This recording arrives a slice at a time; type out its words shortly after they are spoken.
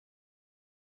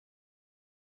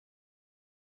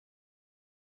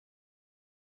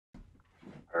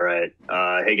All right.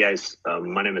 Hey, guys.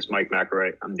 My name is Mike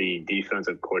McElroy. I'm the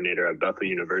defensive coordinator at Bethel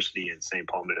University in St.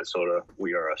 Paul, Minnesota.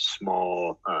 We are a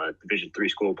small Division III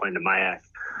school playing the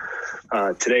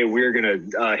MIAC. Today, we're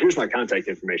going to here's my contact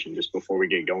information just before we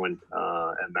get going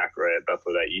at McElroy at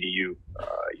Bethel.edu. You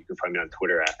can find me on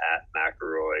Twitter at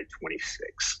McElroy26.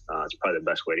 It's probably the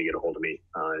best way to get a hold of me.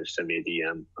 Just send me a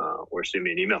DM or send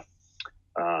me an email.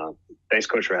 Thanks,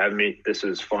 Coach, for having me. This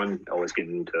is fun. Always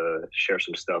getting to share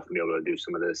some stuff and be able to do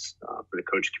some of this for the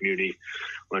coach community.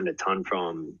 Learned a ton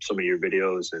from some of your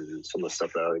videos and some of the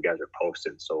stuff that other guys are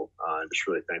posting. So I'm just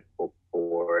really thankful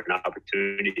for an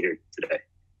opportunity here today.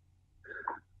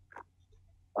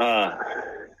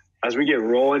 As we get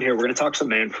rolling here, we're going to talk some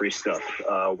man-free stuff.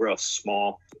 We're a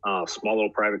small little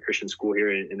private Christian school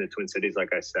here in the Twin Cities,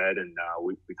 like I said, and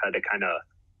we've had to kind of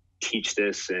teach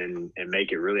this and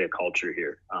make it really a culture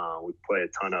here. We play a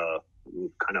ton of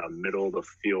kind of middle of the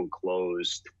field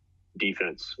closed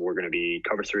defense. We're going to be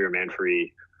cover three or man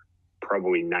free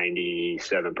probably 97%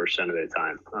 of the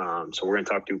time. So we're going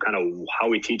to talk to kind of how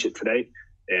we teach it today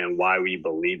and why we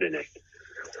believe in it.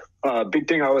 Big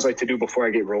thing I always like to do before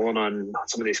I get rolling on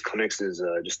some of these clinics is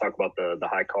just talk about the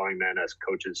high calling, man. As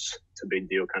coaches, it's a big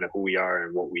deal, kind of who we are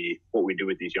and what we do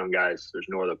with these young guys. There's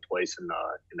no other place in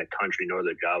the country, no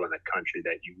other job in the country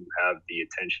that you have the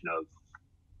attention of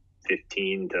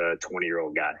 15 to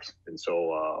 20-year-old guys. And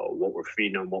so what we're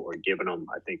feeding them, what we're giving them,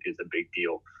 I think is a big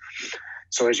deal.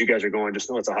 So as you guys are going, just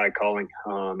know it's a high calling.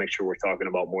 Make sure we're talking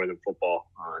about more than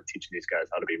football, teaching these guys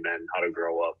how to be men, how to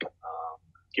grow up,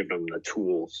 give them the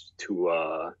tools to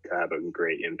have a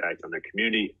great impact on their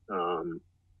community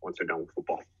once they're done with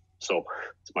football. So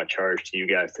it's my charge to you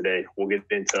guys today. We'll get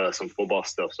into some football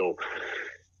stuff. So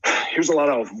here's a lot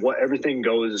of what everything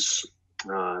goes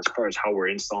as far as how we're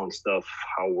installing stuff,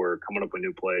 how we're coming up with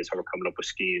new plays, how we're coming up with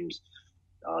schemes.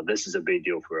 This is a big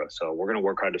deal for us. So we're going to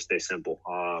work hard to stay simple.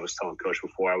 I was telling Coach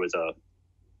before, I was a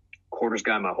quarters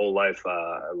guy my whole life.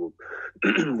 I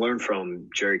learned from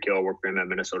Jerry Kill, worked for him at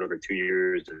Minnesota for 2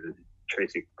 years, and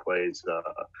Tracy plays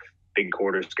big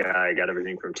quarters guy. Got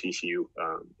everything from TCU.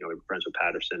 We were friends with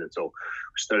Patterson, and so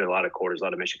we studied a lot of quarters, a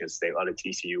lot of Michigan State, a lot of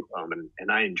TCU. And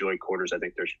I enjoy quarters. I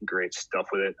think there's great stuff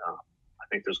with it. I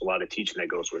think there's a lot of teaching that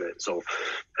goes with it. So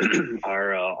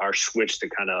our switch to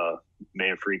kind of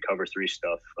man-free cover three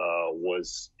stuff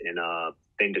was in a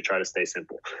thing to try to stay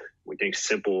simple. We think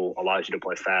simple allows you to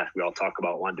play fast. We all talk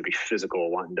about wanting to be physical,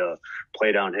 wanting to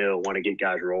play downhill, want to get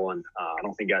guys rolling. I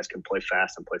don't think guys can play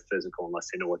fast and play physical unless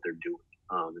they know what they're doing.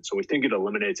 And so we think it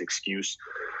eliminates excuse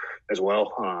as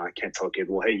well. I can't tell a kid,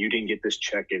 well, hey, you didn't get this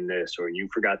check in this, or you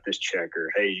forgot this check,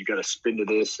 or hey, you got to spin to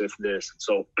this, if this.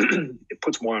 So it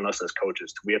puts more on us as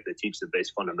coaches. We have to teach the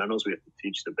base fundamentals. We have to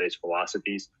teach the base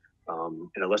philosophies, and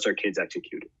it lets our kids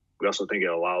execute it. We also think it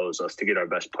allows us to get our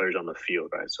best players on the field,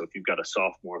 right? So if you've got a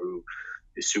sophomore who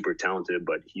is super talented,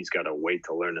 but he's got to wait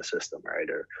to learn the system, right?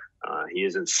 Or he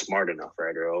isn't smart enough,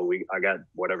 right? Or, I got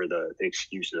whatever the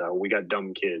excuses are. We got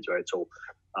dumb kids, right? So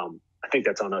I think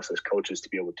that's on us as coaches to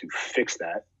be able to fix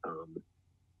that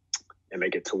and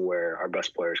make it to where our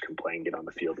best players can play and get on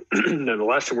the field. And then the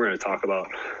last thing we're going to talk about,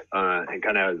 and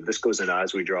kind of this goes into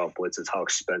as we draw up blitz, is how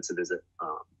expensive is it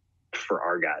for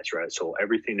our guys, right? So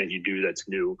everything that you do that's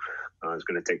new is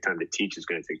going to take time to teach. It's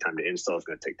going to take time to install. It's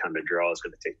going to take time to draw. It's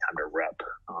going to take time to rep.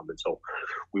 And so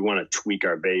we want to tweak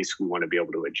our base. We want to be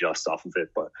able to adjust off of it,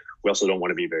 but we also don't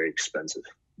want to be very expensive.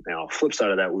 Now, flip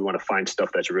side of that, we want to find stuff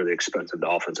that's really expensive to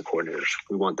offensive coordinators.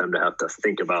 We want them to have to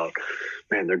think about,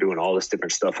 man, they're doing all this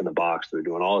different stuff in the box. They're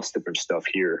doing all this different stuff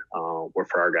here. Where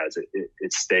for our guys,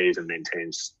 it stays and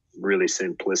maintains really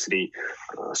simplicity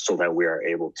so that we are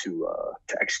able to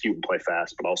execute and play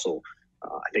fast, but also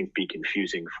I think be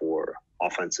confusing for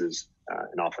offenses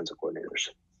and offensive coordinators.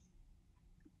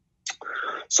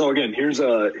 So again, here's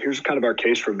kind of our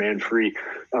case for man-free.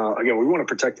 Again, we want to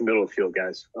protect the middle of the field,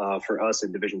 guys. For us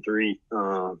in Division III,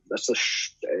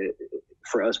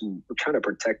 for us, we're trying to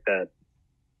protect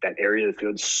that area of the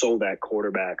field so that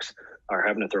quarterbacks are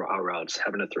having to throw out routes,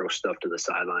 having to throw stuff to the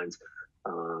sidelines.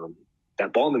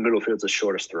 That ball in the middle field is the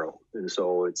shortest throw. And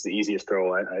so it's the easiest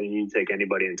throw. You take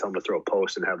anybody and tell them to throw a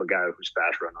post and have a guy who's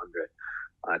fast run under it.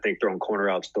 I think throwing corner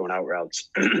routes, throwing out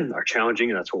routes are challenging,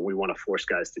 and that's what we want to force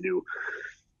guys to do.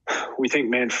 We think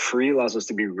man-free allows us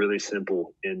to be really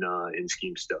simple in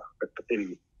scheme stuff,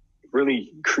 and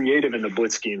really creative in the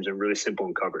blitz schemes and really simple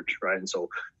in coverage, right? And so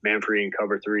man-free and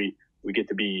cover three, we get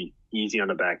to be easy on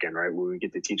the back end, right? Where we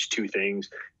get to teach two things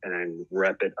and then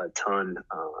rep it a ton.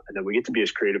 And then we get to be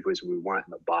as creative as we want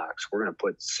in the box. We're going to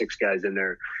put 6 guys in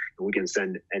there and we can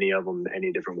send any of them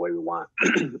any different way we want.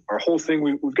 Our whole thing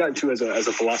we've gotten to as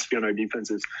a philosophy on our defense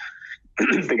is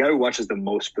the guy who watches the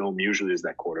most film usually is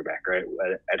that quarterback, right?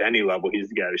 At any level, he's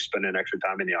the guy who's spending extra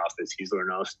time in the office. He's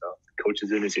learning all this stuff. The coach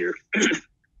is in his ear.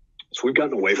 So we've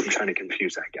gotten away from trying to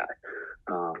confuse that guy.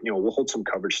 We'll hold some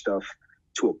coverage stuff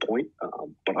to a point,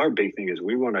 but our big thing is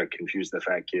we want to confuse the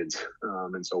fat kids.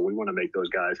 And so we want to make those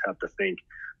guys have to think.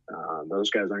 Those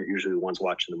guys aren't usually the ones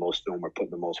watching the most film or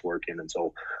putting the most work in. And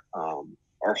so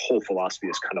our whole philosophy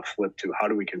is kind of flipped to how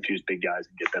do we confuse big guys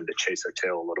and get them to chase their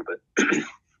tail a little bit.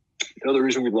 The other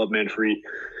reason we love man-free,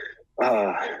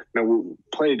 we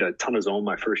played a ton of zone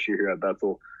my first year here at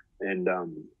Bethel, and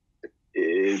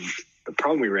the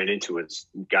problem we ran into is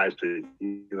guys that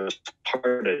it's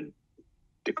hard to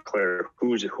declare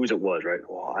whose it was, right?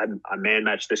 Well, I man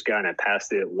matched this guy and I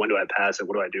passed it. When do I pass it?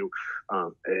 What do I do?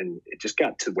 And it just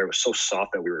got to where it was so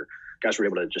soft that guys were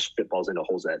able to just fit balls into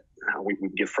holes that we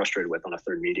get frustrated with on a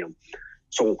third medium.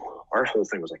 So our whole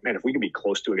thing was like, man, if we can be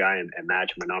close to a guy and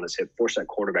match him and on his hip, force that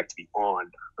quarterback to be on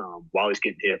while he's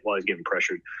getting hit, while he's getting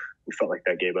pressured, we felt like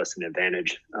that gave us an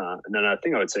advantage. And then the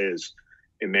thing I would say is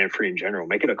in man-free in general,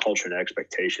 make it a culture and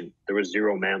expectation. There was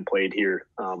 0 man played here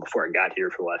before I got here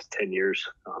for the last 10 years.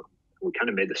 We kind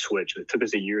of made the switch. It took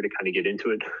us a year to kind of get into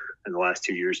it, and the last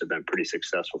 2 years have been pretty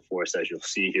successful for us, as you'll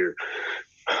see here.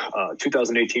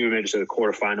 2018, we made it to the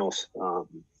quarterfinals,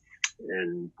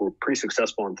 and we're pretty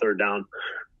successful on third down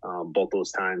both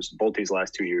those times. Both these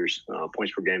last 2 years,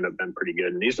 points per game have been pretty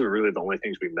good, and these are really the only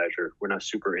things we measure. We're not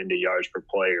super into yards per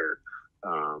play or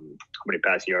how many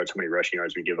passing yards, how many rushing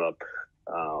yards we give up.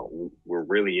 We're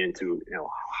really into,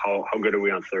 how good are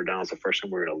we on third down? It's the first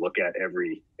thing we're going to look at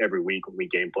every week when we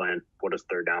game plan. What is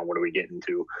third down? What are we getting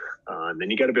to? And then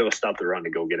you got to be able to stop the run to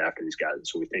go get after these guys. And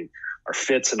so we think our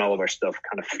fits and all of our stuff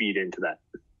kind of feed into that.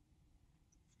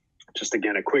 Just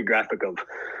again, a quick graphic of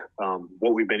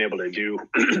what we've been able to do.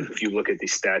 If you look at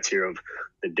these stats here of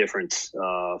the difference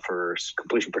for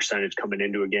completion percentage coming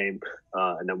into a game,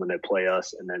 and then when they play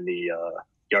us, and then the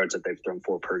yards that they've thrown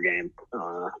for per game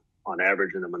on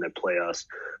average, and then when they play us,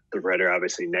 the red are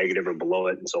obviously negative or below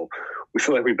it. And so we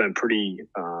feel like we've been pretty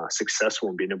successful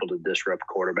in being able to disrupt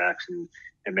quarterbacks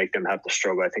and make them have to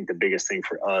struggle. I think the biggest thing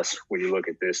for us when you look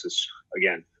at this is,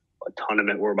 again, a ton of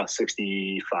it. We're about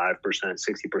 65%,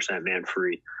 60% man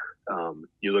free.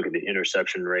 You look at the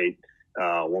interception rate,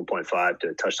 1.5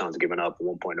 to touchdowns given up,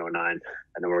 1.09, and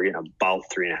then we're getting about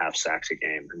 3.5 sacks a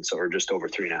game. And so we're just over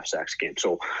 3.5 sacks a game.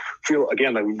 So feel,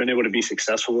 again, like we've been able to be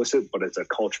successful with it, but it's a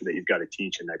culture that you've got to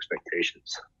teach and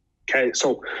expectations. Okay,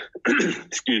 so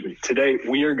excuse me. Today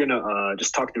we are gonna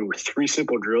just talk through 3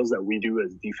 simple drills that we do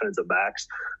as defensive backs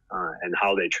and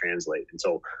how they translate. And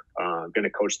so I'm gonna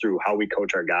coach through how we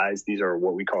coach our guys. These are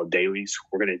what we call dailies.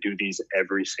 We're gonna do these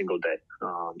every single day.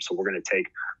 So we're gonna take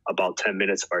about 10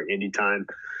 minutes of our indie time,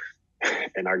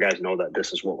 and our guys know that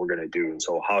this is what we're going to do. And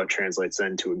so how it translates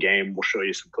into a game, we'll show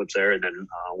you some clips there, and then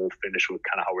we'll finish with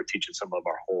kind of how we're teaching some of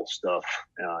our whole stuff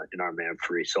in our man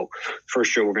free. So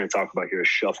first drill we're going to talk about here is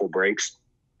shuffle breaks.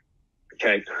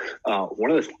 Okay.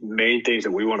 One of the main things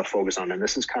that we want to focus on, and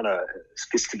this is kind of, this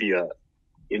gets to be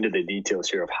into the details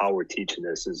here of how we're teaching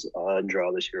this, is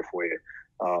draw this here for you.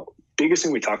 Biggest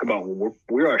thing we talk about when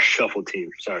we're a shuffle team.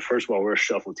 Sorry, first of all, we're a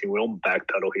shuffle team. We don't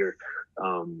backpedal here.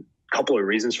 Couple of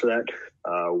reasons for that.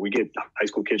 We get high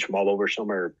school kids from all over. Some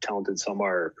are talented, some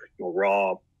are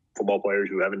raw football players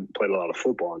who haven't played a lot of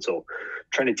football. And so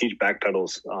trying to teach back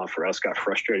pedals for us got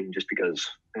frustrating just because,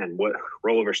 man, what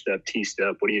rollover step,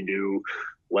 T-step, what do you do,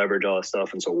 leverage, all that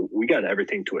stuff. And so we got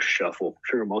everything to a shuffle. I'm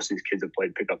sure most of these kids have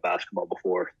played pickup basketball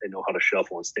before. They know how to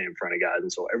shuffle and stay in front of guys.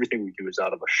 And so everything we do is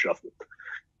out of a shuffle.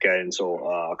 Okay, and so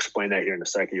I'll explain that here in a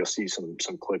second. You'll see some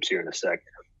clips here in a sec.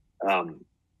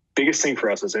 Biggest thing for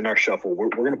us is in our shuffle, we're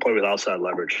going to play with outside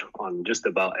leverage on just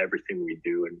about everything we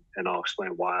do. And I'll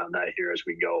explain why on that here as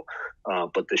we go.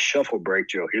 But the shuffle break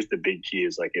drill, here's the big key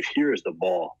is like, if here is the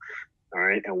ball, all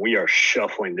right, and we are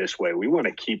shuffling this way, we want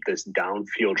to keep this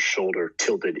downfield shoulder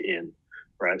tilted in,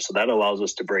 right? So that allows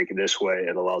us to break this way.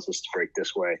 It allows us to break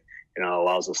this way, and it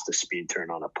allows us to speed turn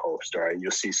on a post, all right?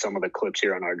 You'll see some of the clips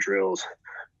here on our drills.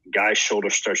 Guy's shoulder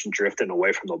starts drifting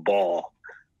away from the ball.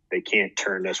 They can't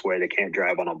turn this way. They can't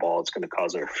drive on a ball. It's going to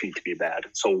cause their feet to be bad.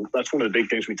 So that's one of the big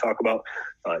things we talk about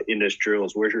in this drill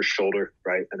is where's your shoulder,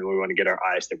 right? And then we want to get our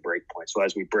eyes to break point. So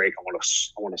as we break, I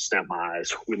want to snap my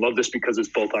eyes. We love this because it's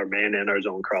both our man and our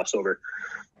zone crossover.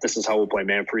 This is how we'll play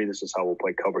man free. This is how we'll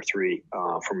play cover 3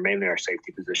 from mainly our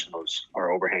safety position, those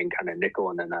our overhang kind of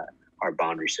nickel, and then our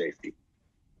boundary safety.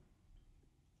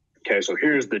 Okay, so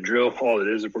here's the drill. All it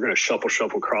is we're going to shuffle,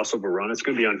 crossover, run. It's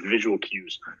going to be on visual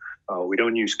cues. We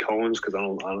don't use cones because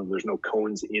there's no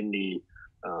cones in the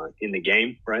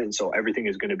game, right? And so everything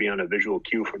is going to be on a visual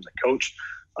cue from the coach.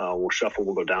 We'll shuffle,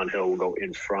 we'll go downhill, we'll go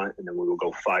in front, and then we will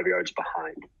go 5 yards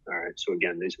behind. All right. So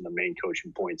again, these are the main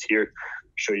coaching points here.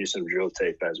 Show you some drill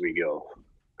tape as we go.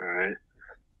 All right.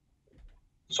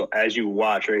 So as you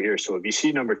watch right here, so if you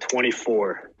see number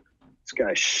 24, this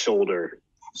guy's shoulder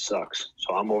sucks.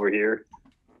 So I'm over here.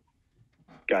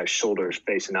 Guy's shoulder is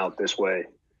facing out this way.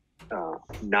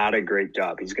 Not a great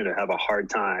job. He's going to have a hard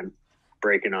time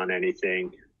breaking on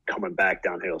anything coming back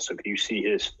downhill. So if you see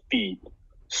his feet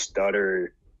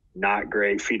stutter, not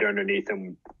great, feet underneath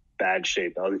him, bad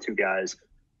shape. The other two guys,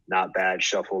 not bad,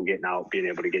 shuffle, getting out, being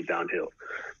able to get downhill.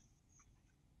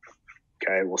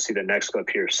 Okay, we'll see the next clip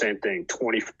here. Same thing,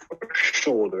 24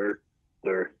 shoulder.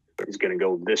 He's going to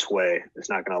go this way. It's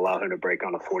not going to allow him to break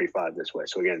on a 45 this way.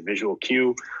 So again, visual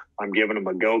cue. I'm giving him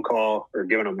a go call or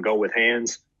giving him go with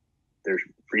hands. They're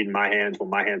reading my hands. When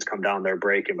my hands come down, they're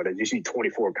breaking. But as you see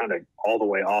 24 kind of all the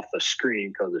way off the screen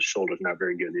because his shoulder's not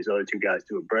very good. These other two guys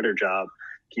do a better job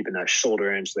keeping that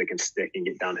shoulder in so they can stick and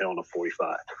get downhill on a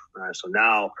 45. All right, so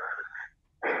now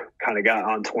kind of got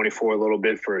on 24 a little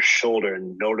bit for his shoulder,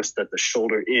 and notice that the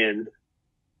shoulder in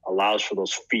allows for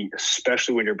those feet,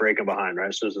 especially when you're breaking behind,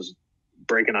 right? So this is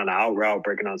breaking on an out route,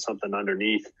 breaking on something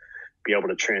underneath, be able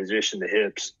to transition the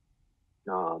hips.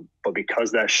 But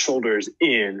because that shoulder is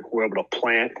in, we're able to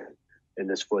plant, and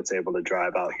this foot's able to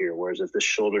drive out here. Whereas if the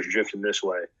shoulder's drifting this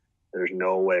way, there's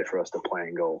no way for us to plant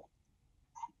and go.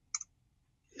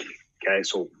 Okay,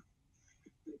 so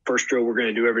first drill we're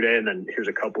going to do every day, and then here's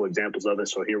a couple examples of it.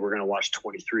 So here we're going to watch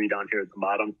 23 down here at the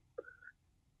bottom.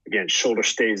 Again, shoulder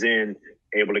stays in,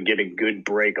 able to get a good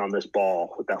break on this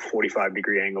ball with that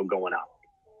 45-degree angle going out.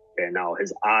 Okay, now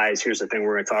his eyes, here's the thing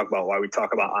we're going to talk about, why we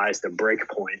talk about eyes to break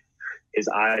point. His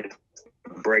eyes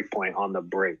break point on the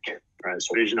break. Right,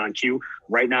 so vision on cue.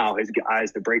 Right now, his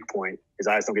eyes to break point. His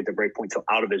eyes don't get the break point until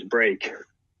out of his break.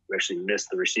 We actually missed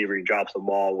the receiver. He drops the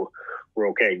ball. We're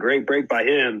okay. Great break by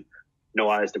him. No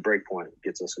eyes to break point.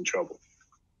 Gets us in trouble.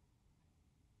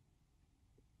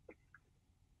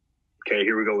 Okay,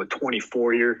 here we go with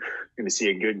 24 here. You're going to see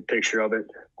a good picture of it.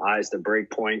 Eyes to break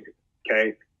point.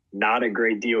 Okay, not a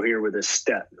great deal here with his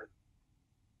step.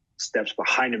 Steps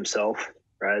behind himself,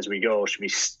 right, as we go. Should be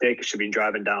stick, should be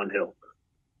driving downhill.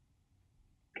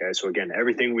 Okay, so again,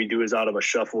 everything we do is out of a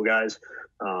shuffle, guys.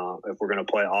 If we're going to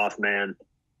play off man,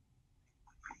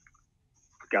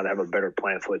 got to have a better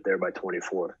plant foot there by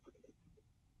 24.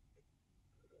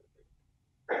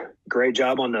 Great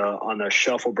job on the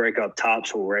shuffle break up top.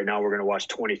 So right now we're going to watch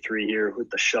 23 here with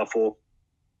the shuffle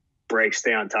break,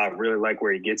 stay on top. Really like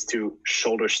where he gets to.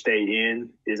 Shoulder stay in,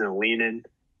 isn't leaning.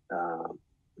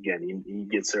 Again, he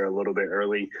gets there a little bit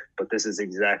early, but this is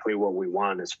exactly what we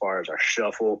want as far as our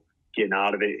shuffle, getting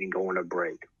out of it and going to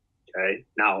break. Okay.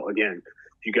 Now, again,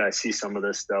 if you guys see some of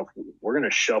this stuff, we're going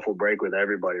to shuffle break with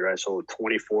everybody, right? So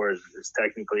 24 is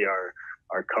technically our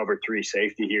cover 3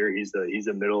 safety here. He's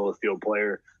the middle of the field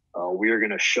player. We are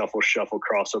going to shuffle,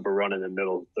 crossover run in the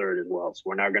middle third as well. So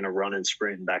we're not going to run and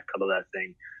sprint and backpedal that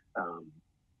thing.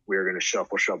 We are going to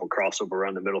shuffle, crossover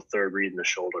run the middle third, reading the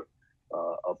shoulder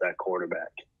of that quarterback.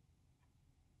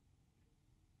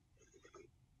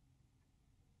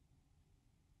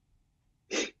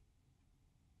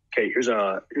 Okay, here's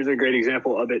a great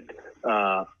example of it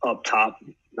up top.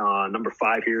 Number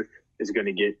 5 here is going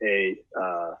to get a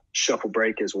shuffle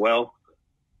break as well.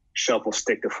 Shuffle,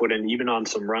 stick the foot in, even on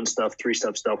some run stuff,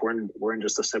 3-step stuff. We're in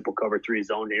just a simple cover 3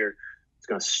 zone here. It's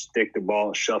going to stick the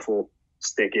ball, shuffle,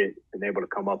 stick it, and able to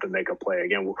come up and make a play.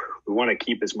 Again, we want to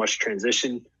keep as much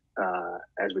transition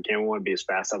as we can. We want to be as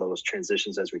fast out of those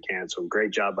transitions as we can. So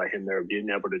great job by him there, being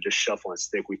able to just shuffle and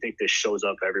stick. We think this shows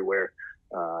up everywhere.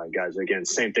 Guys, again,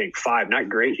 same thing. 5, not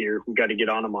great here. We got to get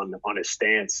on him on his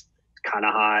stance. It's kind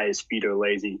of high. His feet are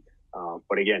lazy.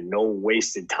 But again, no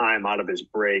wasted time out of his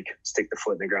break. Stick the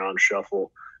foot in the ground,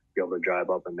 shuffle, be able to drive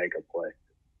up and make a play.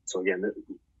 So again,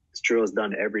 this drill is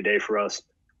done every day for us.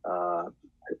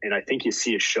 And I think you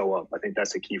see it show up. I think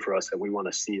that's the key for us that we want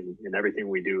to see in everything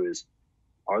we do is,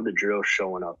 are the drills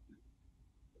showing up?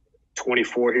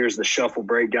 24, here's the shuffle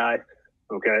break guy.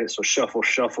 Okay, so shuffle,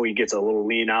 he gets a little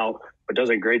lean out, but does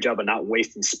a great job of not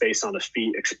wasting space on his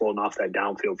feet, exploding off that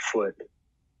downfield foot.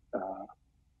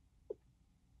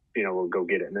 Being able to go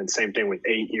get it. And then same thing with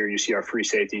 8 here. You see our free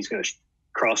safety. He's going to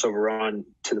crossover run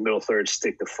to the middle third,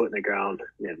 stick the foot in the ground.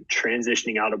 And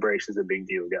transitioning out of breaks is a big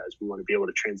deal, guys. We want to be able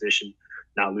to transition,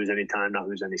 not lose any time, not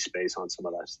lose any space on some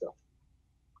of that stuff.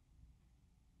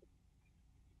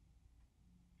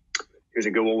 Here's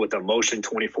a good one with the motion.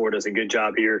 24 does a good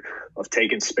job here of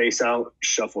taking space out,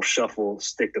 shuffle,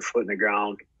 stick the foot in the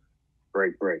ground,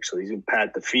 break. So he's going to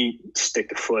pat the feet, stick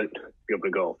the foot, be able to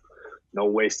go. No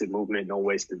wasted movement, no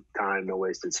wasted time, no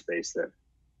wasted space there.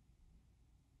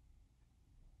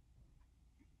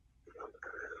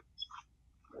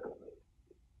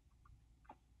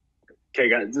 Okay,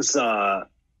 guys, this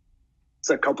it's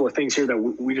a couple of things here that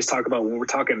we just talk about when we're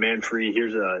talking man free.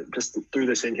 Here's just threw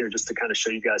this in here just to kind of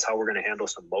show you guys how we're going to handle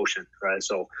some motion, right?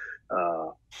 So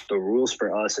the rules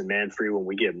for us in man free when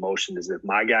we get motion is if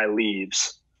my guy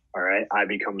leaves, all right, I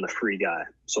become the free guy.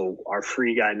 So our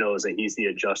free guy knows that he's the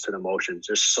adjuster to motion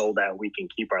just so that we can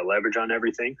keep our leverage on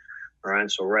everything. All right,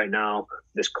 so right now,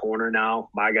 this corner now,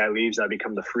 my guy leaves, I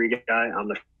become the free guy. I'm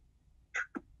the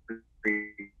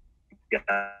free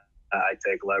guy. I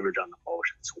take leverage on the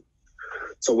motion. So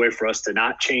it's a way for us to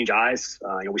not change eyes.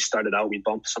 We started out, we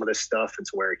bumped some of this stuff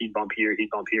into where he'd bump here, he'd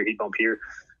bump here, he'd bump here.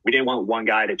 We didn't want one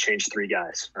guy to change three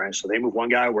guys, right? So they move one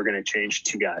guy, we're going to change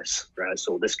two guys, right?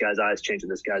 So this guy's eyes change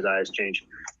and this guy's eyes change.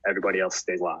 Everybody else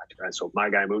stays locked, right? So if my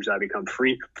guy moves, I become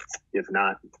free. If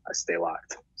not, I stay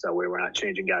locked. So that way we're not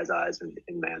changing guys' eyes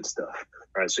in man stuff,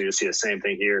 right? So you'll see the same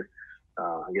thing here.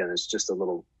 Again, it's just a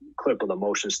little clip of the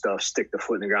motion stuff. Stick the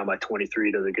foot in the ground by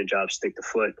 23. Does a good job. Stick the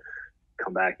foot.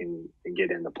 Come back and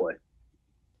get into play.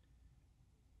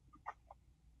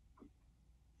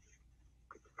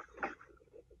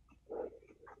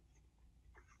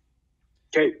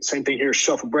 Okay, same thing here.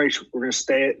 Shuffle breaks. We're going to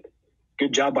stay it.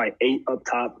 Good job by 8 up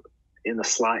top in the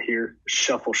slot here.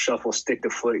 Shuffle, stick the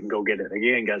foot and go get it.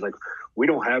 Again, guys, like we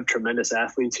don't have tremendous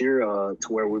athletes here to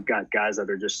where we've got guys that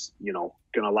are just,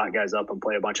 going to lock guys up and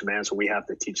play a bunch of man. So we have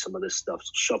to teach some of this stuff.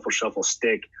 So shuffle,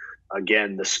 stick.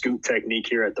 Again, the scoot technique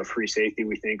here at the free safety,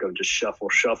 we think of just shuffle.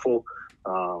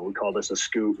 We call this a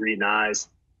scoot, reading eyes.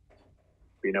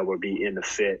 Being able to be in the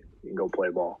fit and go play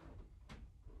ball.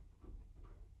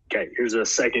 Okay, here's a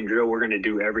second drill we're going to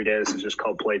do every day. This is just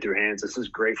called play through hands. This is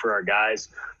great for our guys.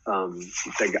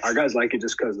 Our guys like it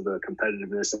just because of the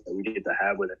competitiveness that we get to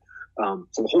have with it.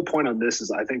 So the whole point on this is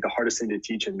I think the hardest thing to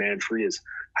teach in man free is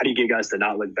how do you get guys to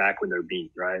not look back when they're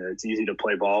beat, right? It's easy to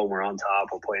play ball when we're on top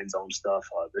or playing zone stuff.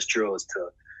 This drill is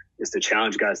to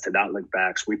challenge guys to not look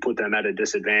back. So we put them at a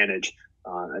disadvantage,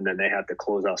 and then they have to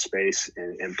close out space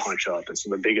and punch up. And so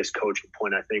the biggest coaching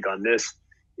point I think on this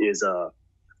is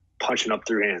punching up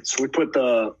through hands. So we put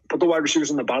the wide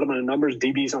receivers on the bottom of the numbers,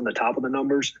 DBs on the top of the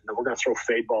numbers, and then we're going to throw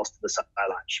fade balls to the sideline.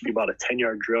 It should be about a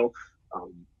 10-yard drill.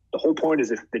 The whole point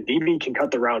is if the DB can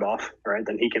cut the route off, right,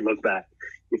 then he can look back.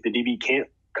 If the DB can't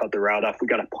cut the route off, we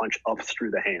got to punch up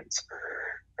through the hands.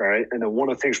 All right. And then one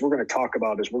of the things we're going to talk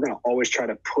about is we're going to always try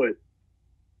to put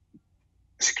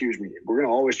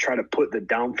the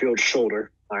downfield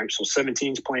shoulder. All right. So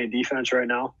 17's playing defense right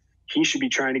now. He should be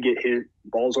trying to get his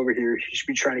balls over here. He should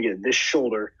be trying to get this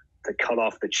shoulder to cut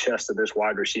off the chest of this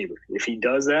wide receiver. If he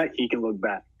does that, he can look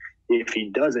back. If he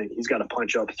doesn't, he's got to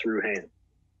punch up through hands.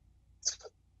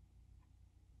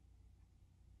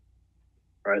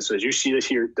 All right, so as you see this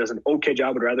here, does an okay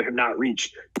job. I'd rather him not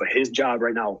reach. But his job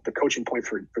right now, the coaching point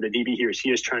for the DB here is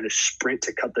he is trying to sprint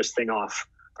to cut this thing off,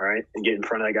 all right, and get in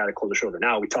front of that guy to close the shoulder.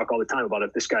 Now, we talk all the time about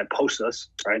if this guy posts us,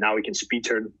 right, now we can speed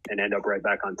turn and end up right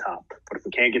back on top. But if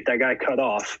we can't get that guy cut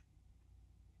off,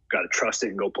 got to trust it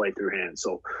and go play through hands.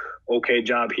 So, okay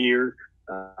job here.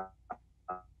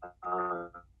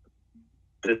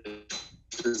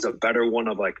 This is a better one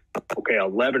of like, okay,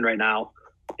 11 right now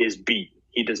is beat.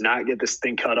 He does not get this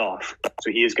thing cut off.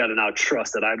 So he has got to now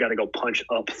trust that I've got to go punch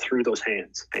up through those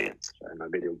hands. Sorry, my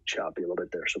video choppy a little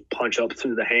bit there. So punch up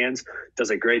through the hands. Does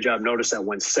a great job. Notice that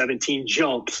when 17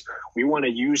 jumps, we want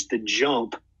to use the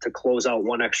jump to close out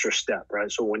one extra step, right?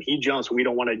 So when he jumps, we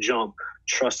don't want to jump,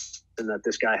 trusting that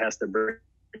this guy has to bring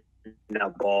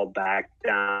that ball back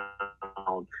down.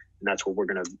 And that's what we're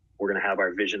gonna have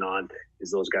our vision on is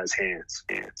those guys' hands.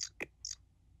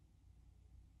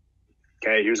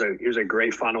 Okay, here's a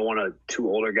great final one of two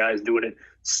older guys doing it.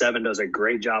 7 does a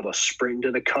great job of sprinting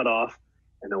to the cutoff,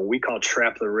 and then we call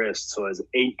trap the wrist. So as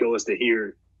 8 goes to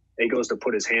here, 8 goes to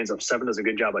put his hands up. 7 does a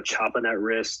good job of chopping that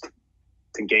wrist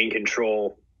to gain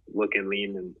control, look and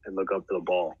lean, and look up to the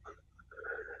ball.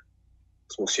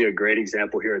 So we'll see a great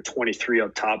example here at 23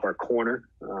 up top, our corner.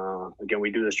 Again, we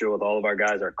do this drill with all of our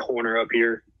guys. Our corner up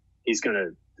here, this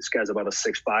guy's about a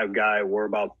 6'5" guy.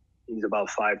 He's about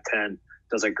 5'10".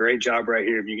 Does a great job right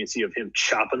here. If you can see of him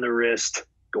chopping the wrist,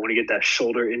 going to get that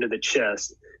shoulder into the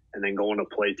chest, and then going to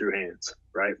play through hands,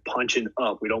 right? Punching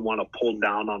up. We don't want to pull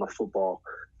down on a football.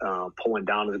 Pulling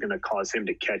down is going to cause him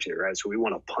to catch it, right? So we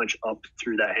want to punch up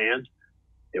through that hand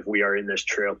if we are in this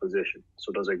trail position.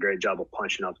 So it does a great job of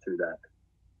punching up through that.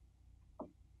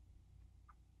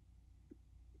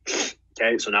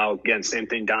 Okay, so now, again, same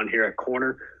thing down here at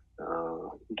corner.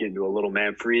 Get into a little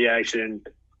man free action.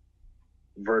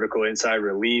 Vertical inside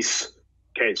release.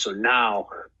 Okay, so now,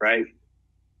 right,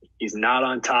 he's not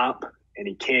on top and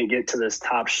he can't get to this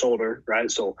top shoulder,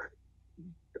 right? So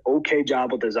okay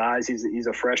job with his eyes. He's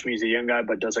a freshman. He's a young guy,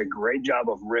 but does a great job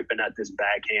of ripping at this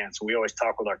backhand. So we always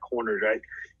talk with our corners, right?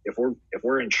 If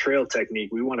we're in trail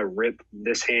technique, we want to rip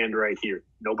this hand right here.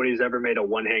 Nobody's ever made a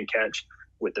one-hand catch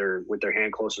with their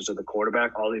hand closest to the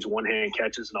quarterback. All these one-hand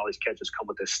catches and all these catches come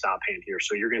with this stop hand here.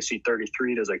 So you're going to see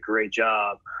 33 does a great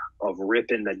job of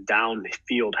ripping the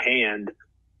downfield hand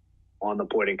on the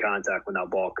point in contact when that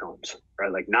ball comes,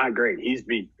 right? Like, not great. He's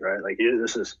beat, right? Like,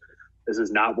 this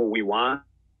is not what we want.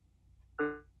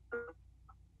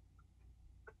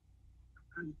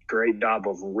 Great job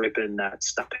of ripping that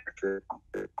stop.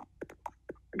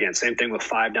 Again, same thing with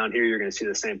 5 down here. You're going to see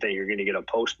the same thing. You're going to get a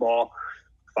post ball.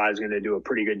 5's going to do a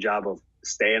pretty good job of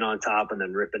staying on top and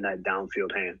then ripping that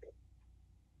downfield hand.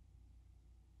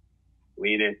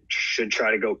 Lean it, should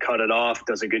try to go cut it off.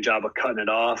 Does a good job of cutting it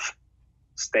off,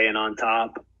 staying on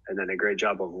top, and then a great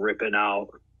job of ripping out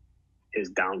his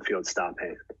downfield stop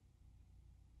hand.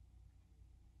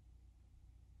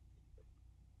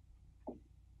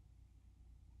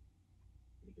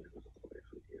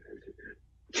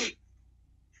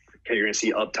 Okay, you're going to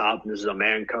see up top, this is a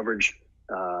man coverage,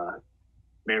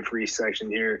 man free section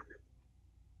here.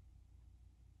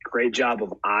 Great job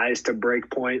of eyes to break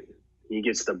point. He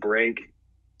gets the break,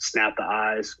 snap the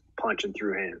eyes, punching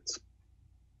through hands.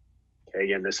 Okay,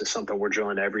 again, this is something we're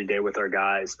drilling every day with our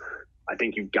guys. I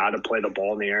think you've got to play the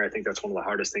ball in the air. I think that's one of the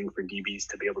hardest things for DBs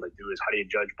to be able to do is how do you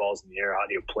judge balls in the air? How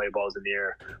do you play balls in the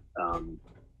air?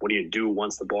 What do you do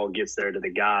once the ball gets there to the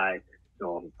guy? You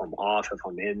know, if I'm off, if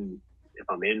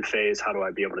I'm in phase, how do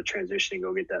I be able to transition and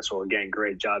go get that? So again,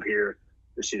 great job here.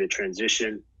 You see the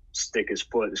transition, stick his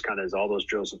foot, is kind of as all those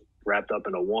drills wrapped up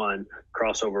into one.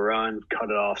 Crossover run, cut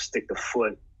it off, stick the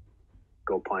foot,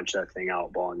 go punch that thing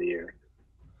out, ball in the air.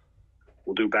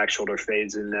 We'll do back shoulder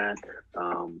fades in that.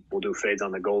 We'll do fades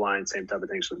on the goal line, same type of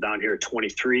thing. So down here,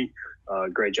 23,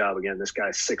 great job. Again, this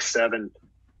guy's 6'7",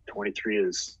 23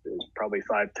 is probably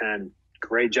 5'10".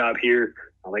 Great job here.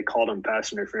 They called him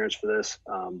pass interference for this,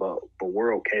 but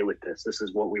we're okay with this. This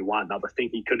is what we want. Now, the thing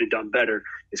he could have done better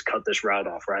is cut this route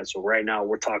off, right? So right now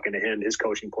we're talking to him. His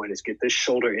coaching point is get this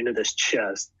shoulder into this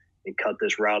chest and cut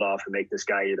this route off and make this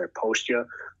guy either post you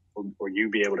or you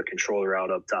be able to control the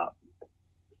route up top.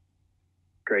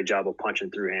 Great job of punching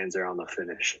through hands there on the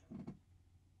finish.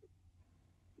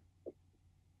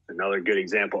 Another good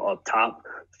example up top,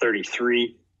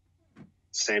 33.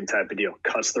 Same type of deal.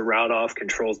 Cuts the route off,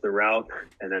 controls the route,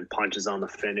 and then punches on the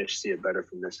finish. See it better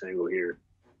from this angle here.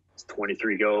 It's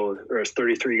 23 goes, or it's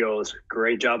 33 goes.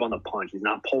 Great job on the punch. He's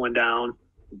not pulling down,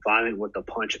 violent with the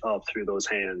punch up through those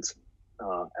hands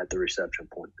at the reception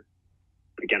point.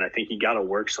 Again, I think you got to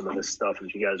work some of this stuff.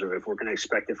 If we're going to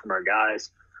expect it from our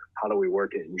guys, how do we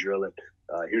work it and drill it?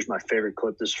 Here's my favorite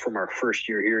clip. This is from our first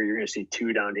year here. You're going to see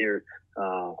 2 down here.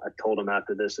 I told him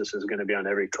after this is going to be on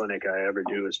every clinic I ever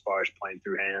do as far as playing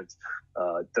through hands.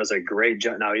 Does a great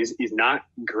job. Now, he's not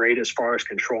great as far as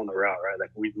controlling the route, right?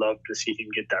 Like, we'd love to see him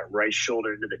get that right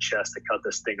shoulder into the chest to cut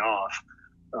this thing off.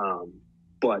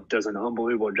 But does an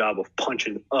unbelievable job of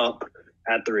punching up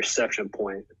at the reception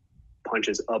point,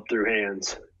 punches up through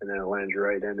hands, and then it lands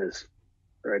right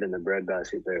in the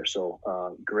breadbasket there. So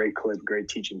great clip, great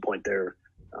teaching point there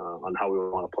on how we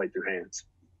want to play through hands.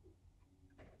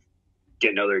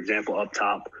 Get another example up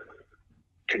top.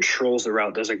 Controls the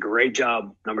route, does a great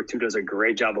job. Number 2 does a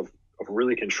great job of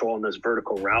really controlling this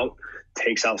vertical route.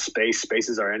 Takes out space. Space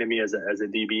is our enemy as a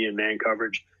DB in man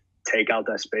coverage. Take out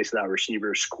that space of that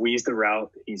receiver. Squeeze the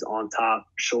route. He's on top.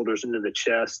 Shoulders into the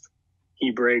chest.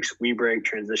 He breaks. We break.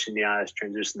 Transition the eyes.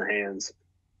 Transition the hands.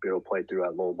 Be able to play through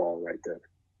that low ball right there.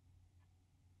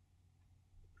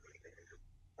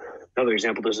 Another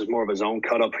example, this is more of a zone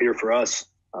cut up here for us.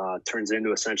 Turns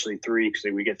into essentially 3 because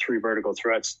we get 3 vertical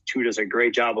threats. 2 does a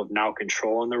great job of now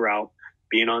controlling the route,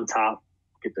 being on top,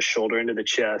 get the shoulder into the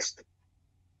chest,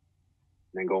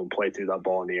 and then go and play through that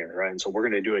ball in the air, right? And so we're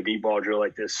going to do a deep ball drill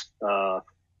like this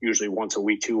usually once a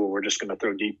week too, where we're just going to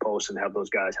throw deep posts and have those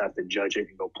guys have to judge it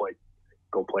and go play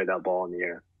that ball in the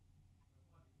air.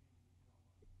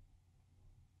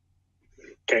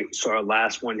 Okay, so our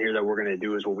last one here that we're going to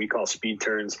do is what we call speed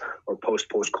turns or post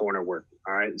corner work.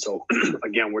 All right, so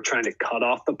again, we're trying to cut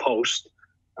off the post.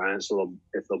 All right, so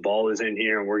if the ball is in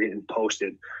here and we're getting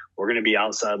posted, we're going to be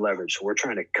outside leverage. So we're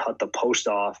trying to cut the post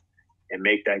off and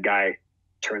make that guy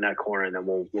turn that corner, and then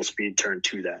we'll speed turn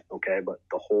to that. Okay, but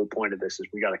the whole point of this is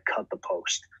we got to cut the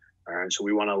post. All right, so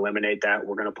we want to eliminate that.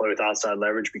 We're going to play with outside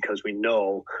leverage because we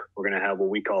know we're going to have what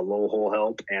we call low hole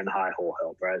help and high hole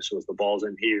help. Right, so if the ball's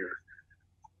in here,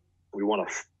 we want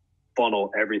to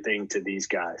funnel everything to these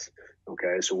guys.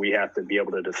 Okay, so we have to be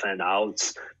able to defend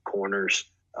outs,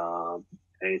 corners,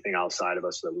 anything outside of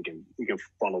us so that we can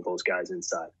funnel those guys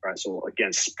inside. Right. So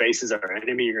again, space is our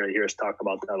enemy. You're going to hear us talk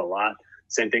about that a lot.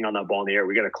 Same thing on that ball in the air.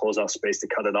 We got to close out space to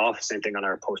cut it off. Same thing on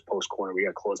our post corner. We got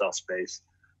to close out space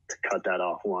to cut that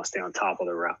off. We want to stay on top of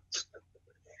the routes.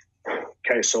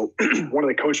 Okay, so one of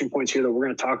the coaching points here that we're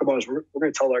going to talk about is we're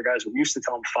going to tell our guys, we used to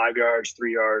tell them 5 yards,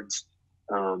 3 yards.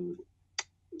 One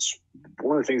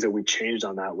of the things that we changed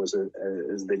on that was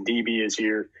is the DB is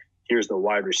here. Here's the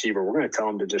wide receiver. We're going to tell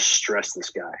him to just stress this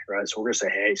guy, right? So we're going to say,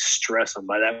 hey, stress him.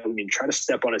 By that, we mean try to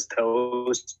step on his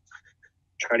toes,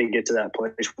 try to get to that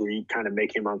place where you kind of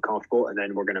make him uncomfortable, and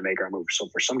then we're going to make our move. So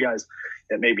for some guys,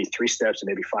 it may be 3 steps, it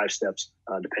may be 5 steps,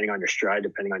 depending on your stride,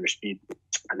 depending on your speed,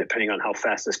 and depending on how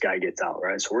fast this guy gets out,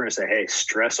 right? So we're going to say, hey,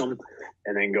 stress him,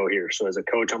 and then go here. So as a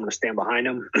coach, I'm going to stand behind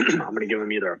him. I'm going to give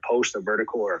him either a post, a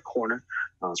vertical, or a corner.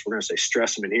 So we're going to say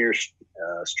stress him in here,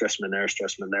 stress him in there,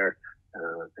 stress him in there.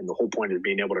 And the whole point is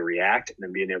being able to react and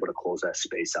then being able to close that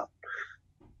space out.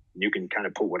 You can kind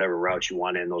of put whatever route you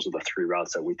want in. Those are the 3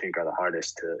 routes that we think are the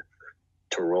hardest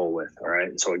to roll with. All right.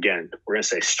 And so again, we're going to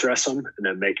say stress them and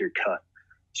then make your cut.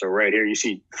 So right here, you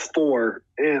see 4,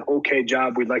 okay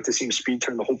job. We'd like to see him speed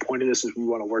turn. The whole point of this is we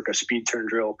want to work a speed turn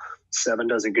drill. 7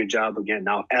 does a good job. Again,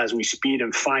 now as we speed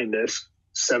and find this,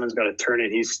 7's got to turn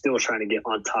it. He's still trying to get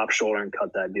on top shoulder and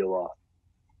cut that deal off.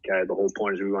 Okay, the whole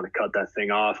point is we want to cut that thing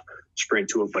off, sprint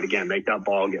to it, but again, make that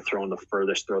ball get thrown the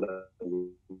furthest throw that we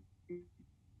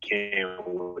can,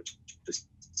 which is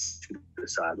to the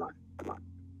sideline.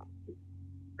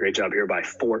 Great job here by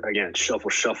 4. Again,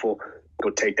 shuffle, go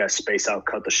take that space out,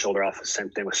 cut the shoulder off.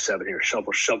 Same thing with 7 here.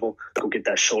 Shuffle, go get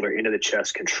that shoulder into the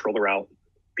chest, control the route,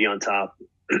 be on top,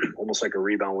 almost like a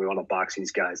rebound. We want to box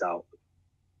these guys out,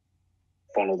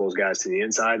 funnel those guys to the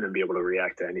inside, and be able to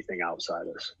react to anything outside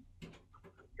us.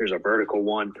 Here's a vertical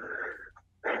one.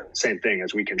 Same thing.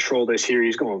 As we control this here,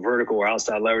 he's going vertical or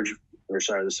outside leverage. This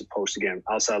is post again.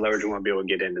 Outside leverage, we want to be able to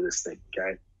get into this thing,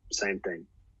 okay? Same thing.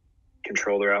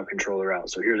 Control the route.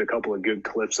 So here's a couple of good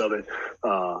clips of it.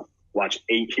 Watch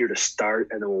 8 here to start,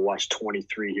 and then we'll watch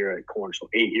 23 here at corner. So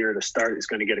 8 here to start is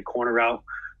going to get a corner route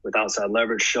with outside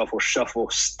leverage, shuffle,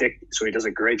 stick. So he does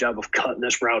a great job of cutting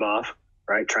this route off,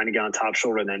 right? Trying to get on top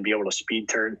shoulder and then be able to speed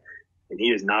turn. And he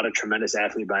is not a tremendous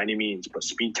athlete by any means, but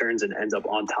speed turns and ends up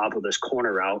on top of this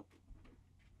corner route.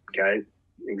 Okay,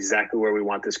 exactly where we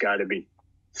want this guy to be.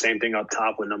 Same thing up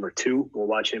top with number 2. We'll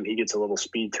watch him. He gets a little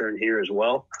speed turn here as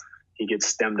well. He gets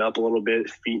stemmed up a little bit,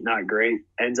 feet not great,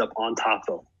 ends up on top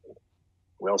though.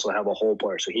 We also have a hole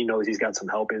player, so he knows he's got some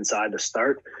help inside to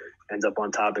start, ends up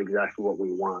on top, exactly what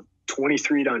we want.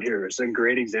 23 down here is a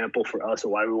great example for us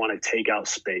of why we want to take out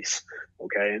space,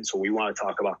 okay? And so we want to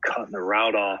talk about cutting the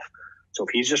route off. So if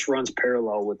he just runs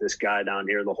parallel with this guy down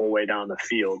here the whole way down the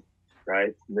field,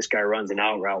 right, and this guy runs an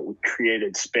out route, we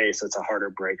created space. That's a harder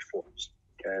break for us,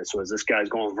 okay? So as this guy's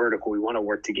going vertical, we want to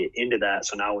work to get into that.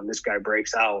 So now when this guy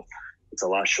breaks out, it's a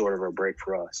lot shorter of a break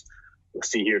for us. You'll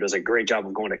see here does a great job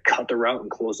of going to cut the route and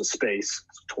close the space.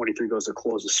 So 23 goes to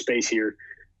close the space here,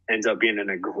 ends up being in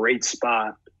a great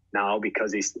spot now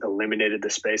because he's eliminated the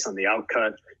space on the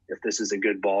outcut. If this is a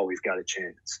good ball, we've got a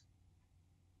chance.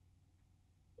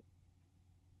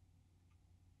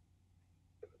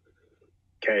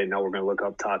 Okay, now we're going to look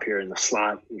up top here in the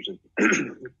slot.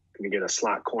 Going to get a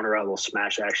slot corner out, a little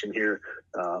smash action here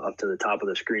up to the top of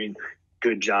the screen.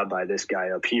 Good job by this guy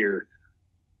up here.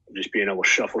 Just being able to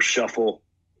shuffle.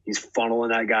 He's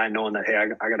funneling that guy, knowing that, hey,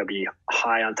 I got to be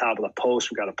high on top of the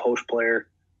post. We got a post player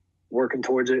working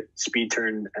towards it. Speed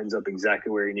turn ends up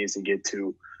exactly where he needs to get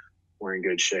to. We're in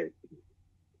good shape.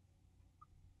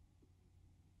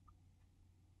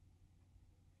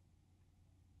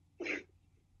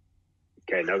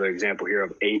 Okay, another example here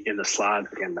of 8 in the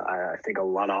slot. Again, I think a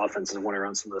lot of offenses want to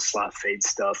run some of the slot fade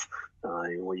stuff.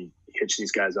 When you hitch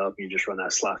these guys up, you just run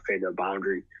that slot fade to the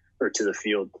boundary or to the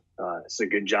field. It's a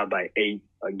good job by 8.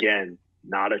 Again,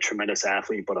 not a tremendous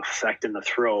athlete, but affecting the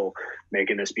throw,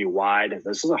 making this be wide. And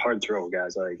this is a hard throw,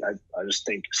 guys. I just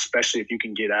think, especially if you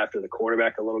can get after the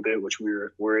quarterback a little bit, which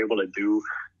we're able to do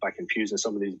by confusing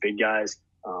some of these big guys.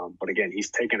 But again,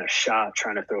 he's taking a shot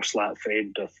trying to throw slot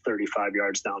fade to 35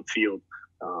 yards downfield.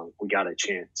 We got a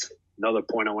chance. Another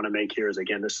point I want to make here is,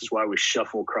 again, this is why we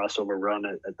shuffle crossover run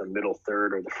at the middle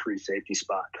third or the free safety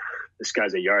spot. This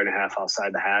guy's 1.5 yards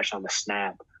outside the hash on the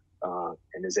snap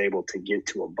and is able to get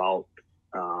to about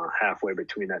halfway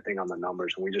between that thing on the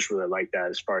numbers. And we just really like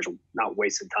that as far as not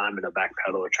wasting time in the back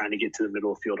pedal or trying to get to the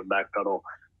middle of the field and back pedal.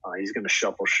 He's going to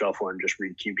shuffle and just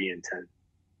read QB intent.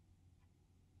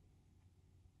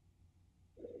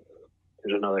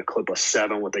 There's another clip of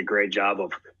 7 with a great job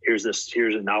of here's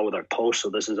it now with our post. So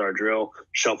this is our drill.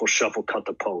 Shuffle, cut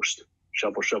the post.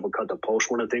 shuffle, shuffle, cut the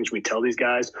post. One of the things we tell these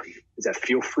guys is that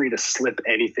feel free to slip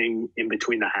anything in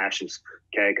between the hashes,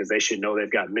 okay, because they should know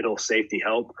they've got middle safety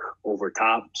help over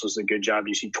top. So it's a good job.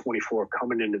 You see 24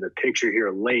 coming into the picture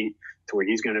here late to where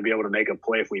he's going to be able to make a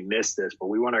play if we miss this. But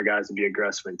we want our guys to be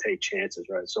aggressive and take chances,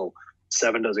 right? So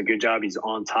 7 does a good job. He's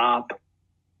on top,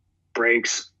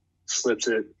 breaks, slips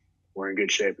it. We're in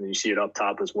good shape. And you see it up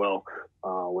top as well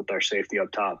with our safety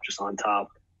up top, just on top,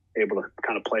 able to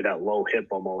kind of play that low hip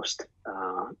almost,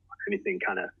 anything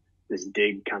kind of this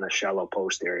dig kind of shallow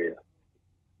post area.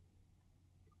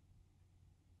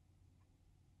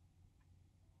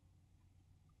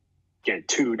 Again,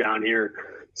 2 down here,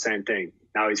 same thing.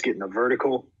 Now he's getting the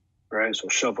vertical, right? So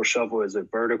shuffle, shuffle. Is it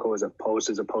vertical? Is it post?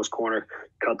 Is it post corner?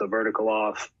 Cut the vertical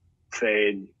off,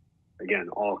 fade. Again,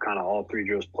 all 3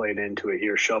 drills played into it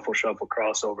here. Shuffle, shuffle,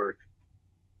 crossover,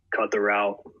 cut the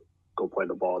route, go play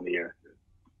the ball in the air.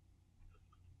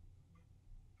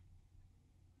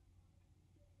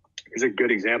 Here's a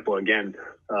good example, again,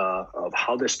 of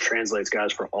how this translates,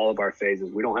 guys, for all of our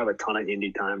phases. We don't have a ton of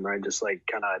indie time, right? Just like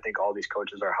I think all these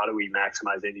coaches are, how do we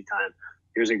maximize indie time?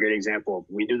 Here's a great example.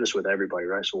 We do this with everybody,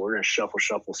 right? So we're going to shuffle,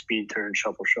 shuffle, speed turn,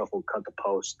 shuffle, shuffle, cut the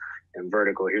post, and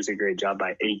vertical. Here's a great job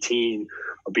by 18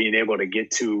 of being able to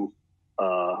get to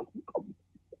a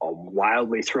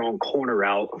wildly thrown corner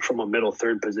route from a middle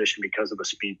third position because of a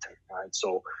speed turn, right?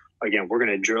 So, again, we're going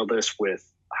to drill this with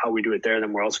how we do it there.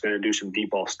 Then we're also going to do some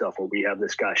deep ball stuff where we have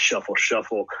this guy shuffle,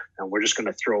 shuffle, and we're just going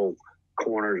to throw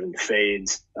corners and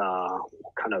fades,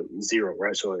 kind of zero,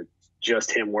 right? So it's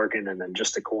just him working, and then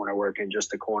just the corner working,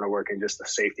 just the corner working, just the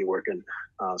safety working,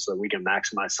 so that we can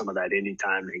maximize some of that indie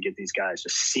time and get these guys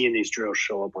just seeing these drills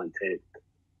show up on tape.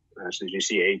 So as you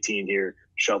see 18 here,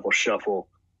 shuffle, shuffle,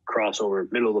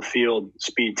 crossover, middle of the field,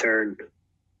 speed turn,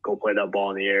 go play that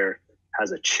ball in the air,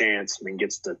 has a chance,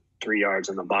 gets to 3 yards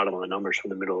in the bottom of the numbers from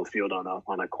the middle of the field on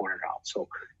a corner route. So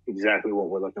exactly what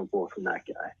we're looking for from that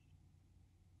guy.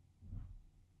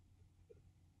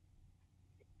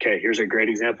 Okay, here's a great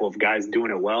example of guys doing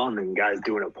it well and then guys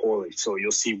doing it poorly. So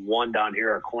you'll see 1 down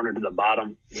here, our corner to the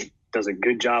bottom, does a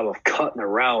good job of cutting the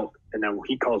route, and then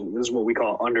this is what we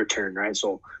call underturn, right?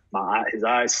 So his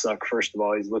eyes suck, first of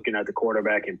all. He's looking at the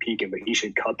quarterback and peeking, but he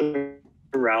should cut the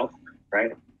route,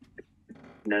 right?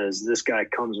 And as this guy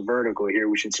comes vertical here,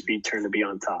 we should speed turn to be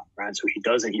on top, right? So he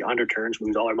doesn't. He underturns,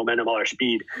 moves all our momentum, all our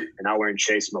speed, and now we're in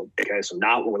chase mode. Okay, so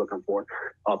now what we're looking for.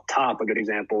 Up top, a good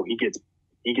example, he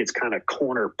gets kind of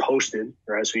corner posted,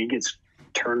 right? So he gets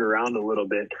turned around a little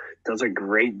bit, does a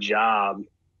great job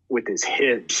with his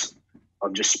hips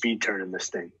of just speed turning this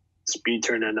thing. Speed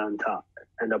turn end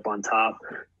up on top.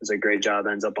 Does a great job,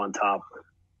 ends up on top.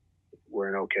 We're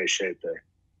in okay shape there.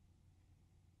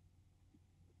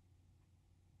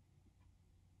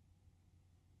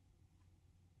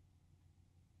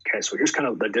 Okay, so here's kind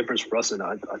of the difference for us. And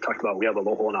I talked about we have a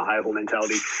low hole and a high hole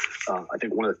mentality. I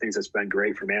think one of the things that's been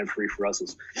great for man free for us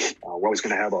is we're always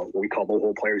going to have what we call low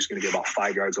hole player who's going to get about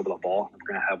 5 yards over the ball. And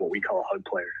we're going to have what we call a hug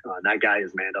player. And that guy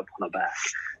is manned up on the back.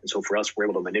 And so for us, we're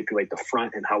able to manipulate the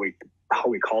front and how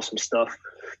we call some stuff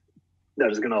that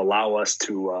is going to allow us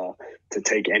to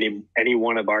take any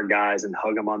one of our guys and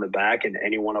hug them on the back, and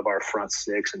any one of our front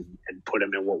 6 and put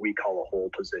them in what we call a hole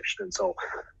position. And so,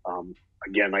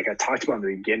 again, like I talked about in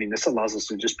the beginning, this allows us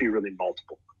to just be really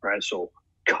multiple, right? So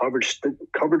coverage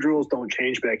rules don't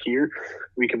change back here.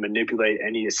 We can manipulate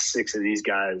any 6 of these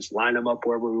guys, line them up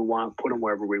wherever we want, put them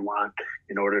wherever we want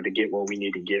in order to get what we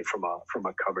need to get from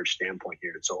a coverage standpoint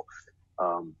here. So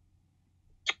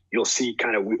you'll see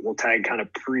we'll tag kind of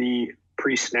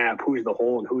pre-snap who's the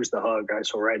hole and who's the hug, right?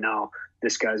 So right now,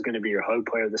 this guy's going to be your hug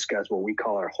player. This guy's what we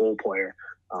call our hole player.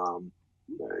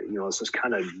 It's just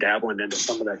kind of dabbling into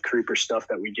some of that creeper stuff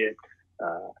that we get.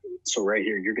 So right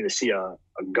here, you're going to see a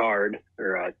guard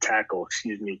or a tackle, it's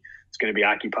going to be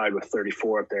occupied with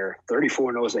 34 up there.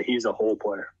 34 knows that he's a hole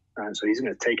player. Right? So he's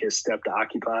going to take his step to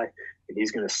occupy, and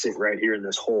he's going to sit right here in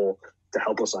this hole to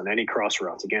help us on any cross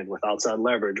routes. Again, with outside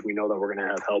leverage, we know that we're going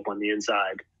to have help on the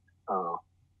inside.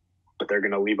 But they're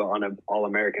going to leave an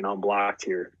All-American unblocked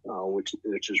here,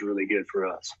 which is really good for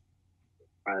us.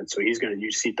 All right, so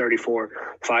you see 34,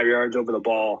 5 yards over the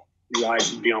ball. Your eyes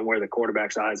should be on where the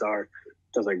quarterback's eyes are.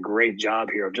 Does a great job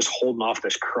here of just holding off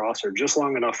this crosser just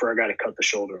long enough for our guy to cut the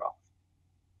shoulder off.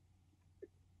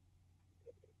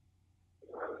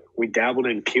 We dabbled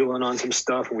in peeling on some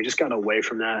stuff, and we just got away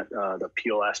from that, the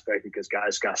peel aspect, because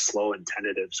guys got slow and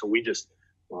tentative. So we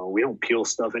don't peel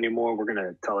stuff anymore. We're going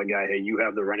to tell a guy, hey, you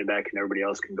have the running back, and everybody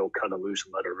else can go cut it loose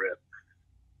and let it rip.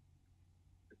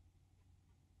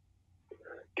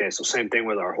 Okay, so same thing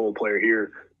with our hole player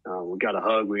here. We got a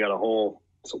hug, we got a hole.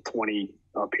 So 20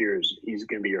 Up here is he's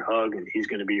going to be your hug and he's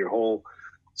going to be your hole.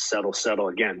 Settle.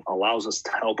 Again, allows us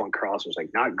to help on crossers. Like,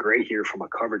 not great here from a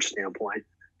coverage standpoint.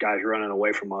 Guys running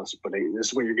away from us, but this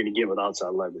is what you're going to get with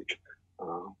outside leverage.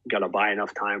 Got to buy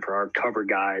enough time for our cover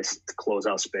guys to close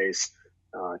out space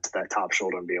to that top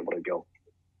shoulder and be able to go.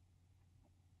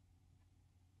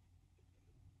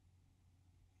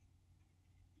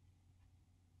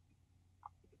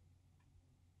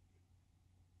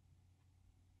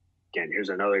 Again, here's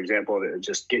another example of it.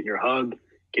 Just getting your hug,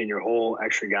 getting your hole,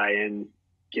 extra guy in,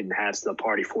 getting hats to the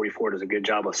party. 44 does a good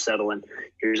job of settling.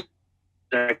 Here's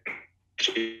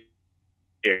actually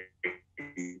a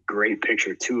great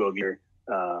picture, two of your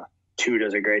 2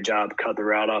 does a great job, cut the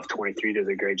route off. 23 does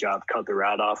a great job, cut the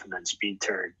route off, and then speed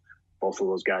turn. Both of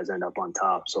those guys end up on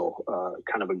top. So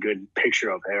kind of a good picture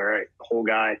of, hey, all right, whole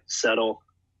guy, settle,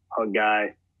 hug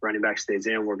guy, running back stays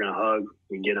in, we're going to hug,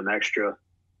 we get him extra,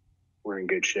 we're in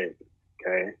good shape.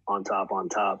 Okay, on top,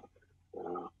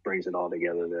 brings it all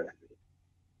together there.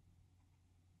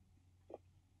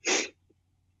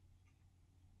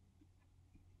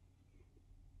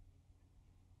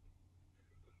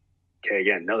 Okay,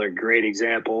 again, another great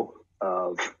example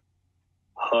of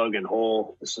hug and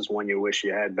hole. This is one you wish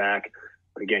you had back.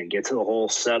 But again, get to the hole,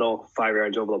 settle, 5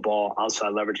 yards over the ball, outside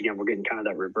leverage. Again, we're getting kind of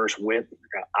that reverse whip,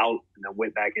 out and then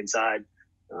whip back inside.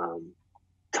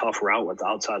 Tough route with the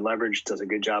outside leverage. Does a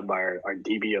good job by our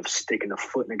DB of sticking a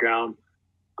foot in the ground,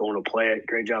 going to play it.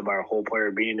 Great job by our hole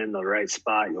player being in the right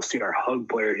spot. You'll see our hug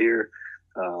player here.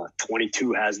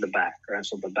 22 has the back, right?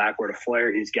 So the backward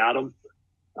flare, he's got him.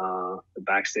 The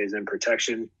back stays in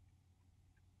protection.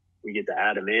 We get to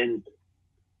add him in.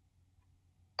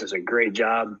 Does a great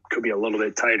job. Could be a little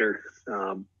bit tighter.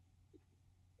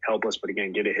 Help us, but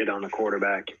again, get a hit on the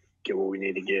quarterback. Get what we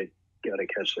need to get. Got to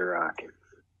catch the rock.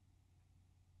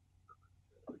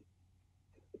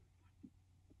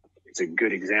 It's a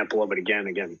good example of it.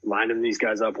 Again, lining these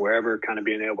guys up wherever, kind of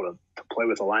being able to play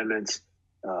with alignments.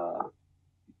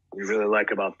 We really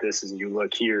like about this is you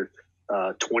look here,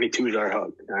 22 is our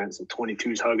hug. All right, so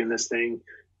 22 is hugging this thing,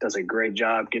 does a great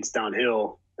job, gets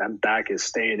downhill. That back is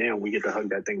staying in. We get to hug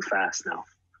that thing fast now.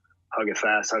 Hug it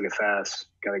fast.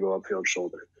 Got to go upfield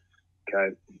shoulder.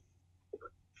 Okay.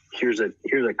 Here's a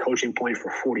coaching point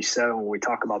for 47 when we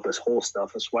talk about this whole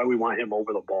stuff. That's why we want him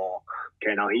over the ball.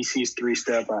 Okay, now he sees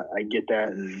 3-step. I get that,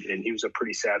 and he was a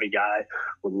pretty savvy guy.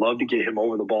 Would love to get him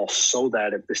over the ball so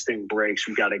that if this thing breaks,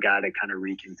 we got a guy to kind of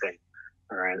recontain.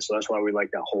 All right, so that's why we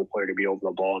like that whole player to be over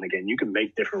the ball. And again, you can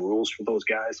make different rules for those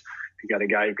guys. You got a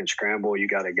guy who can scramble. You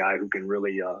got a guy who can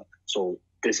really so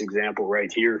this example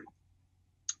right here,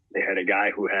 they had a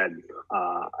guy who had,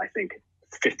 I think,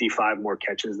 55 more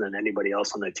catches than anybody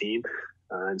else on the team.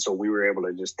 And so we were able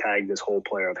to just tag this whole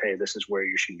player of, hey, this is where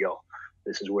you should go.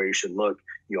 This is where you should look.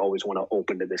 You always want to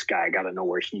open to this guy. Got to know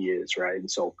where he is, right? And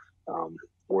so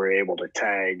we're able to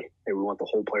tag, hey, we want the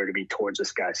whole player to be towards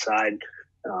this guy's side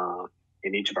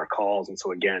in each of our calls. And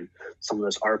so, again, some of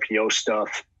this RPO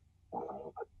stuff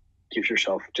gives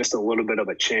yourself just a little bit of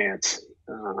a chance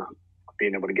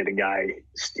being able to get a guy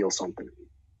steal something.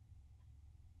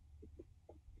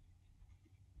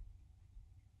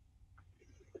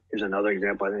 Here's another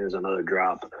example. I think there's another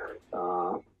drop.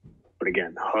 But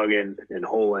again, hugging and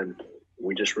holing,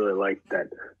 we just really like that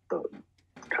the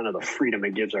kind of the freedom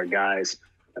it gives our guys.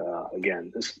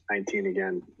 Again, this 19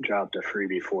 again dropped a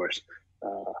freebie for us.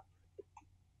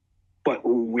 But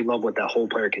we love what that whole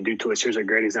player can do to us. Here's a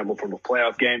great example from a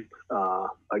playoff game.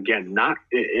 Again,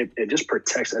 it just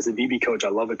protects, as a DB coach, I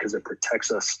love it because it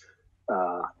protects us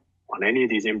on any of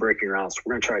these in-breaking routes.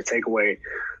 We're going to try to take away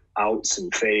outs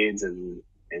and fades and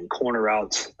corner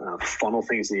routes, funnel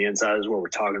things to the inside is what we're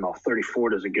talking about.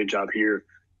 34 does a good job here.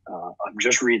 I'm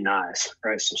just reading eyes,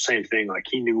 right? So same thing, like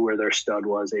he knew where their stud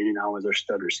was. 89 was their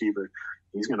stud receiver.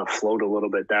 He's going to float a little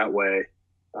bit that way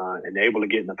and able to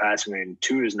get in the passing lane.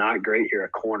 2 is not great here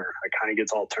at corner. It kind of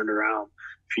gets all turned around.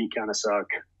 Feet kind of suck.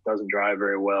 Doesn't drive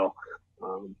very well.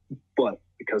 But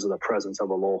because of the presence of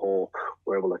a low hole,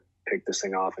 we're able to pick this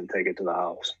thing off and take it to the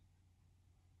house.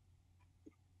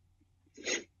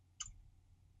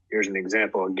 Here's an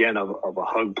example, again, of a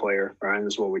hug player, right?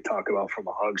 This is what we talk about from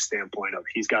a hug standpoint of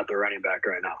he's got the running back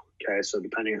right now, okay? So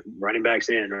depending – running back's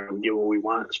in, or we get what we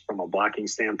want from a blocking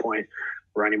standpoint.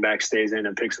 Running back stays in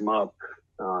and picks him up.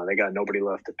 They got nobody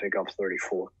left to pick up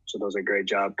 34. So does a great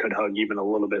job. Could hug even a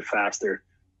little bit faster,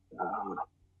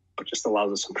 but just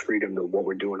allows us some freedom to what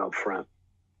we're doing up front.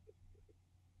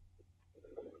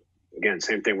 Again,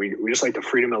 same thing. We just like the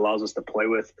freedom it allows us to play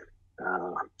with,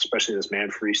 especially this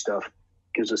man-free stuff.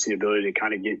 Gives us the ability to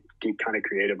kind of get kind of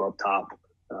creative up top.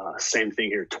 Same thing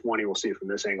here. 20, we'll see it from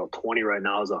this angle. 20 right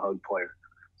now is a hug player.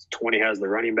 20 has the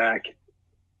running back.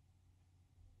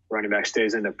 Running back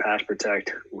stays in to pass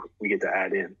protect. We get to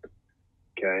add in.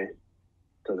 Okay.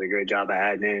 Does a great job of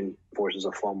adding in, forces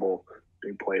a fumble,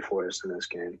 big play for us in this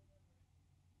game.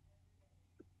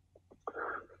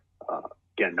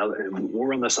 Again, we'll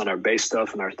run this on our base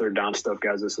stuff and our third down stuff,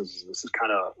 guys. This is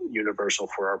kind of universal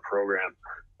for our program.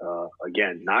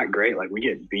 Again, not great. Like, we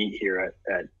get beat here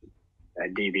at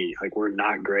DB. Like, we're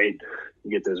not great.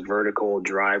 You get this vertical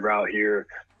drive route here.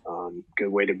 Good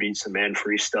way to beat some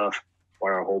man-free stuff,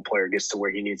 where our whole player gets to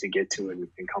where he needs to get to and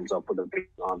comes up with a big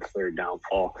on third down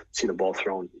fall. See the ball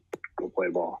thrown, go play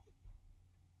ball.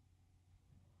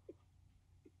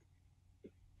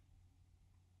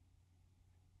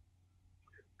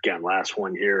 Again, last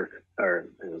one here, or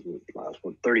last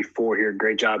one, 34 here.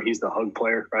 Great job. He's the hug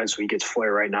player, right? So he gets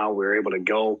flare right now. We're able to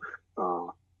go.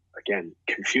 Again,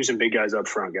 confusing big guys up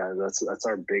front, guys. That's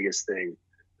our biggest thing.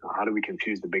 How do we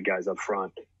confuse the big guys up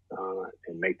front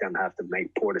and make them have to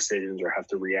make poor decisions or have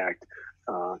to react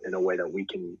in a way that we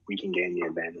can gain the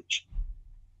advantage?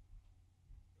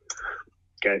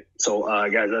 Okay, so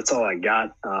guys, that's all I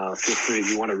got. Feel free if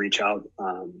you want to reach out.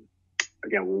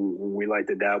 Again, we like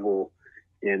to dabble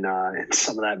in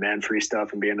some of that man-free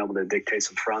stuff and being able to dictate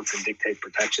some fronts and dictate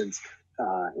protections.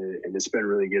 And it's been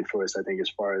really good for us, I think, as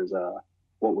far as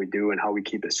what we do and how we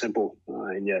keep it simple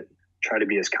and yet try to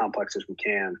be as complex as we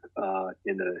can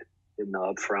in the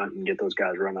up front and get those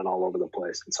guys running all over the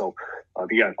place. And so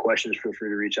if you got questions, feel free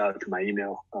to reach out to my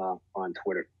email on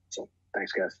Twitter. So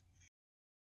thanks, guys.